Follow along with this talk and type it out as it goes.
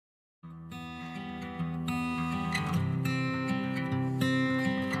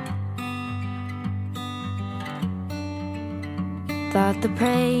Thought the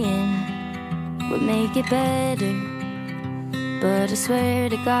praying would make it better, but I swear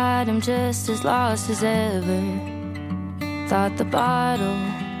to God I'm just as lost as ever. Thought the bottle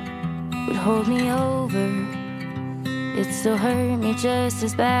would hold me over, it still hurt me just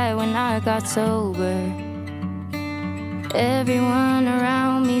as bad when I got sober. Everyone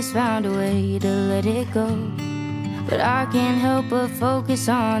around me's found a way to let it go, but I can't help but focus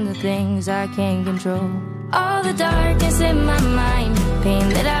on the things I can't control. All the darkness in my mind, pain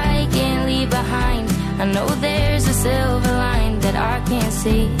that I can't leave behind. I know there's a silver line that I can't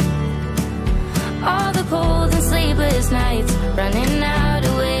see. All the cold and sleepless nights, running out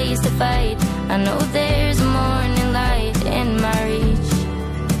of ways to fight. I know there's a morning light in my reach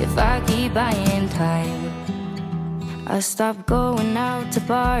if I keep buying time. I stopped going out to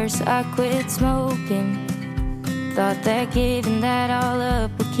bars, I quit smoking. Thought that giving that all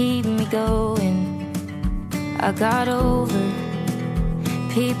up would keep me going. I got over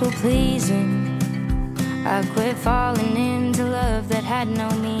people pleasing, I quit falling into love that had no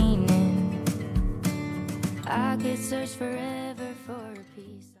meaning. I could search forever for a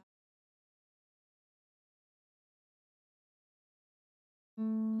peace.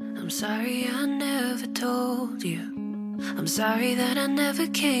 I'm sorry I never told you. I'm sorry that I never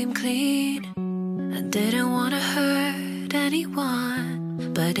came clean. I didn't want to hurt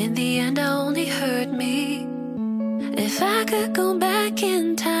anyone, but in the end I only hurt me. If I could go back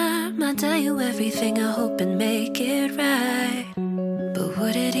in time, I'd tell you everything, I hope and make it right. But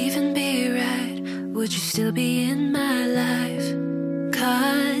would it even be right? Would you still be in my life?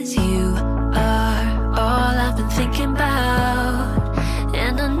 'Cause you are all I've been thinking about,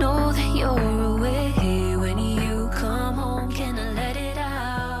 and I know that you're away. When you come home, can I let it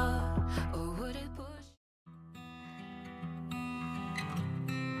out? Or would it push?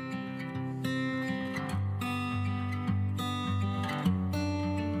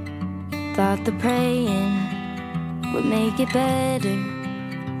 Thought the praying would make it better,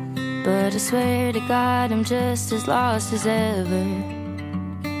 but I swear to God I'm just as lost as ever.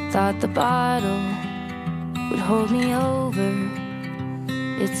 Thought the bottle would hold me over,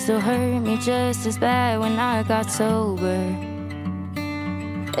 it still hurt me just as bad when I got sober.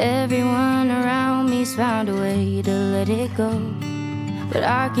 Everyone around me's found a way to let it go, but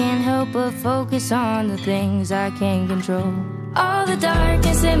I can't help but focus on the things I can't control. All the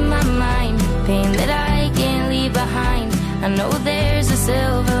darkness in my mind, pain that I can't leave behind. I know there's a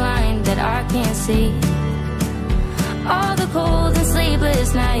silver line that I can't see. All the cold and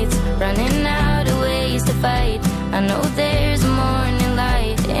sleepless nights, running out of ways to fight. I know there's a morning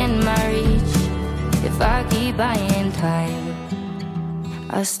light in my reach if I keep buying time.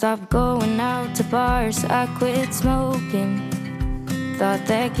 I stopped going out to bars, I quit smoking. Thought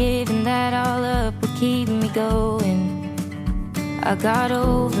that giving that all up would keep me going. I got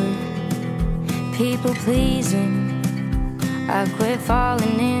over people pleasing, I quit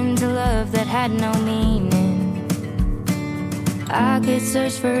falling into love that had no meaning. I could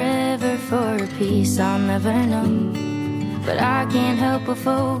search forever for a peace I'll never know, but I can't help but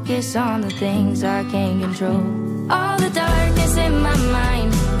focus on the things I can't control. All the darkness in my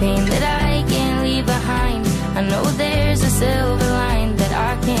mind, pain that I can't leave behind. I know there's a silver line that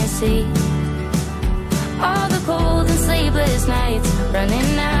I can't see. All the cold and sleepless nights,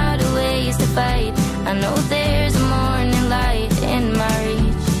 running out of ways to fight. I know there's a morning light in my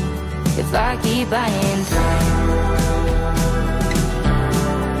reach if I keep buying time.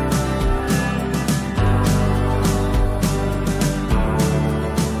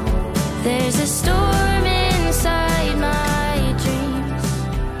 There's a storm inside my dreams,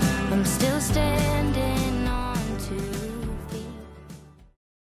 I'm still standing on 2 feet.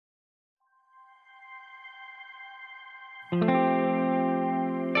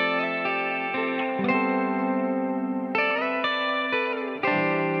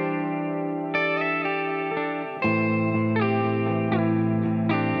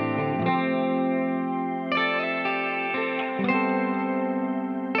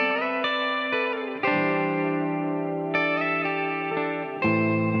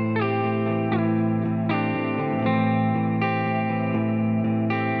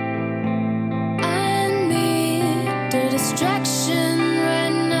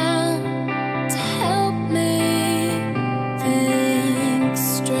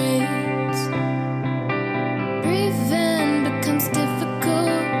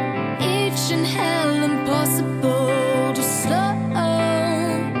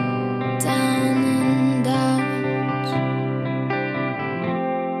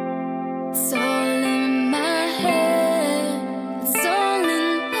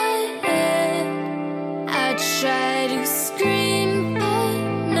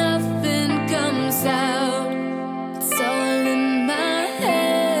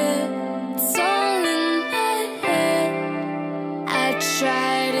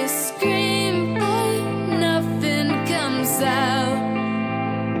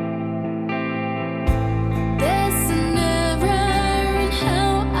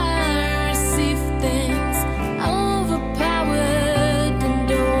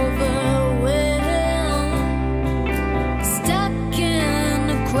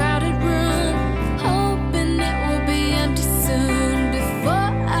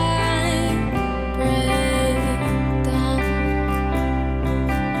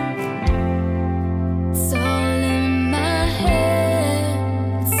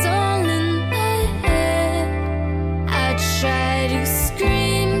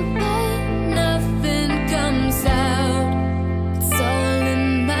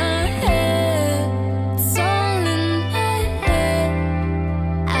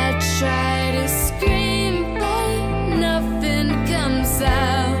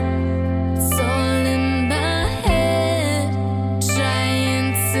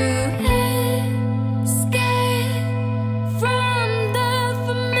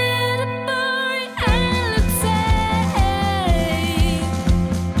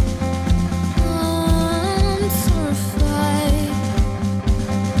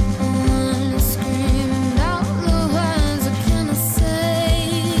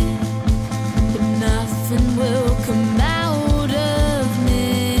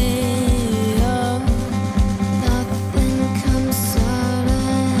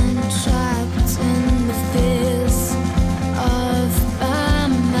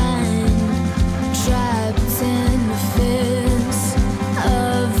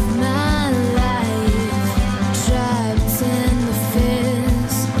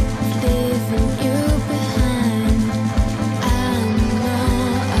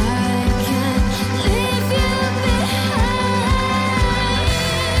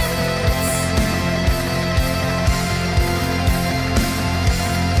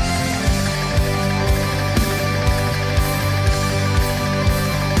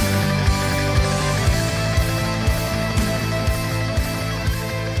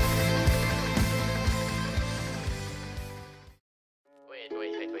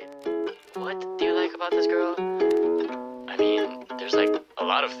 what do you like about this girl? I mean, there's like a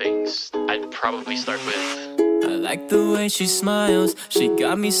lot of things. I'd probably start with, I like the way she smiles. She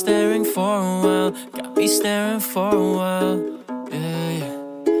got me staring for a while. Got me staring for a while. Yeah, yeah.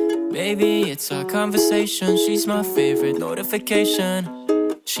 Maybe it's our conversation. She's my favorite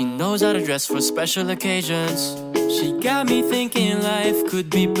notification. She knows how to dress for special occasions. She got me thinking life could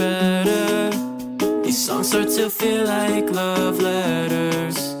be better. These songs start to feel like love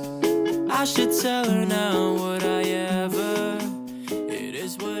letters. I should tell her now, would I ever? It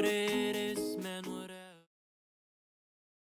is what it is.